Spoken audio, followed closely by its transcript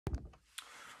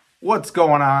What's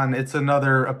going on? It's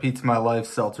another A Pizza My Life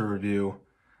seltzer review.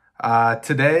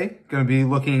 Today, going to be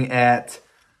looking at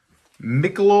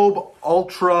Michelob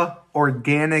Ultra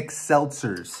Organic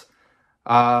Seltzers.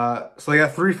 So I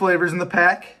got 3 flavors in the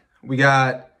pack. We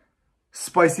got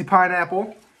spicy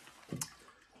pineapple,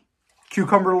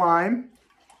 cucumber lime,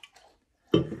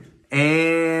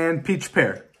 and peach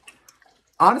pear.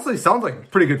 Honestly, sounds like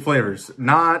pretty good flavors.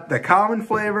 Not the common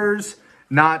flavors,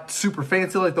 not super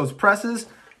fancy like those presses,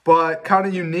 but kind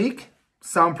of unique.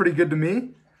 Sound pretty good to me.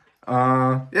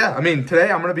 Yeah, I mean,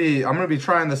 today I'm gonna be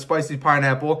trying the spicy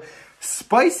pineapple.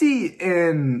 Spicy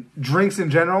in drinks in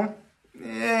general,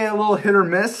 a little hit or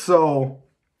miss, so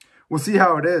we'll see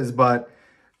how it is. But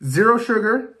 0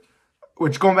 sugar,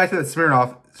 which going back to the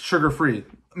Smirnoff, sugar-free.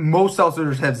 Most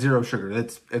seltzers have 0 sugar.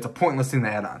 It's a pointless thing to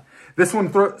add on. This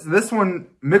one,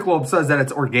 Michelob says that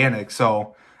it's organic,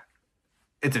 so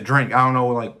it's a drink. I don't know,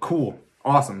 like, cool,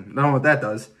 awesome. I don't know what that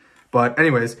does. But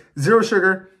anyways, 0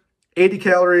 sugar, 80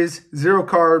 calories, 0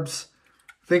 carbs.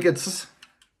 I think it's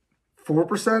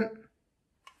 4%.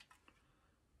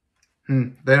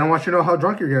 They don't want you to know how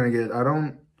drunk you're gonna get. I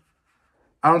don't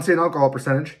see an alcohol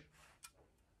percentage.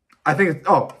 I think it's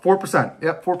 4%.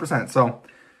 Yep, 4%. So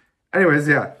anyways,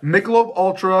 yeah, Michelob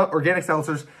Ultra Organic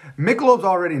Seltzers. Michelob's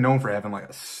already known for having like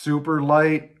a super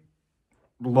light,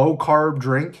 low carb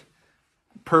drink.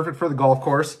 Perfect for the golf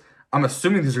course. I'm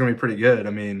assuming these are gonna be pretty good.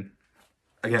 I mean,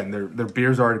 again, their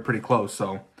beer's already pretty close,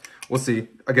 so we'll see.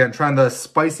 Again, trying the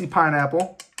spicy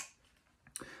pineapple.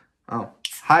 Oh,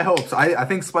 high hopes. I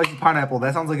think spicy pineapple,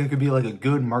 that sounds like it could be like a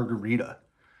good margarita.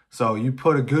 So you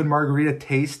put a good margarita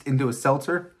taste into a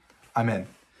seltzer, I'm in.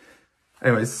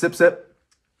 Anyways, sip.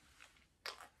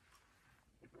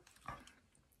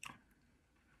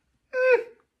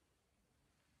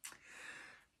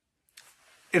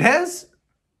 It has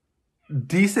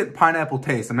decent pineapple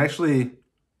taste. I'm not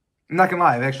gonna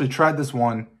lie, I've actually tried this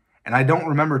one and I don't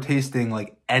remember tasting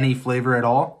like any flavor at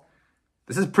all.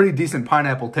 This is pretty decent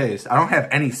pineapple taste. I don't have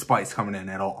any spice coming in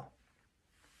at all.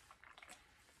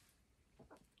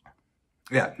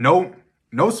 Yeah, no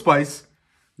spice,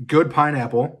 good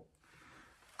pineapple.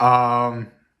 I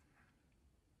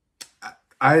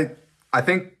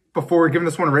think before giving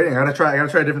this one a rating, I gotta try a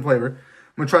different flavor.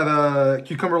 I'm gonna try the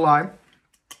cucumber lime.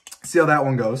 See how that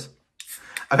one goes.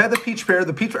 I've had the peach pear.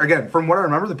 The peach, again, from what I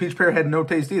remember, the peach pear had no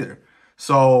taste either.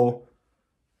 So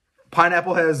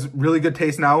pineapple has really good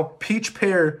taste now. Peach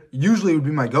pear usually would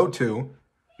be my go-to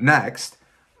next,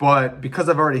 but because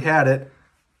I've already had it,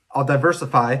 I'll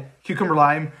diversify. Cucumber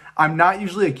lime. I'm not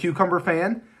usually a cucumber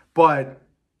fan, but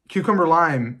cucumber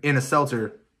lime in a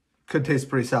seltzer could taste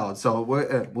pretty solid. So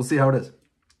we'll see how it is.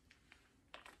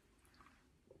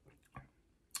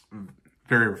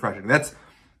 Very refreshing. This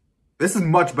is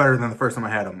much better than the first time I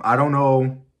had them. I don't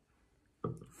know.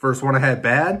 First one I had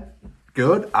bad,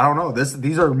 good. I don't know.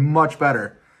 These are much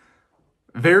better.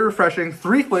 Very refreshing.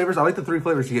 3 flavors. I like the 3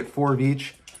 flavors. You get 4 of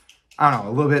each. I don't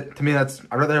know. A little bit. To me, I'd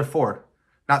rather have 4.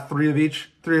 Not 3 of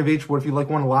each. 3 of each. What if you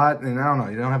like one a lot? And I don't know.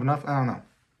 You don't have enough? I don't know.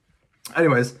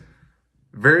 Anyways,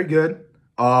 very good.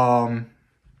 Hey,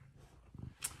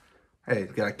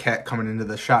 got a cat coming into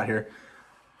the shot here.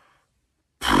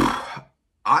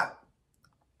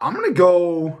 I'm going to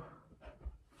go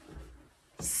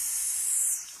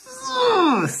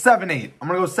 7-8. I'm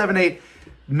going to go 7-8.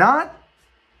 Not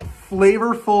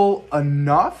flavorful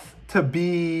enough to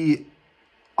be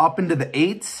up into the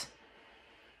 8s,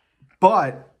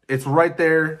 but it's right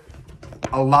there.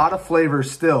 A lot of flavor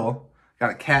still.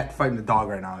 Got a cat fighting the dog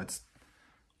right now. It's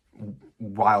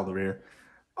wild over here.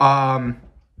 Yeah,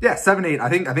 7-8. I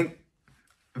think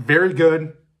very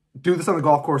good. Do this on the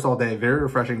golf course all day. Very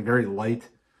refreshing, very light.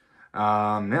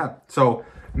 Yeah, so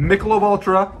Michelob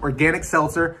Ultra Organic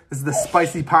Seltzer. This is the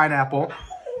spicy pineapple.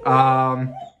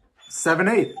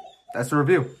 7-8. That's the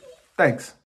review.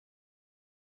 Thanks.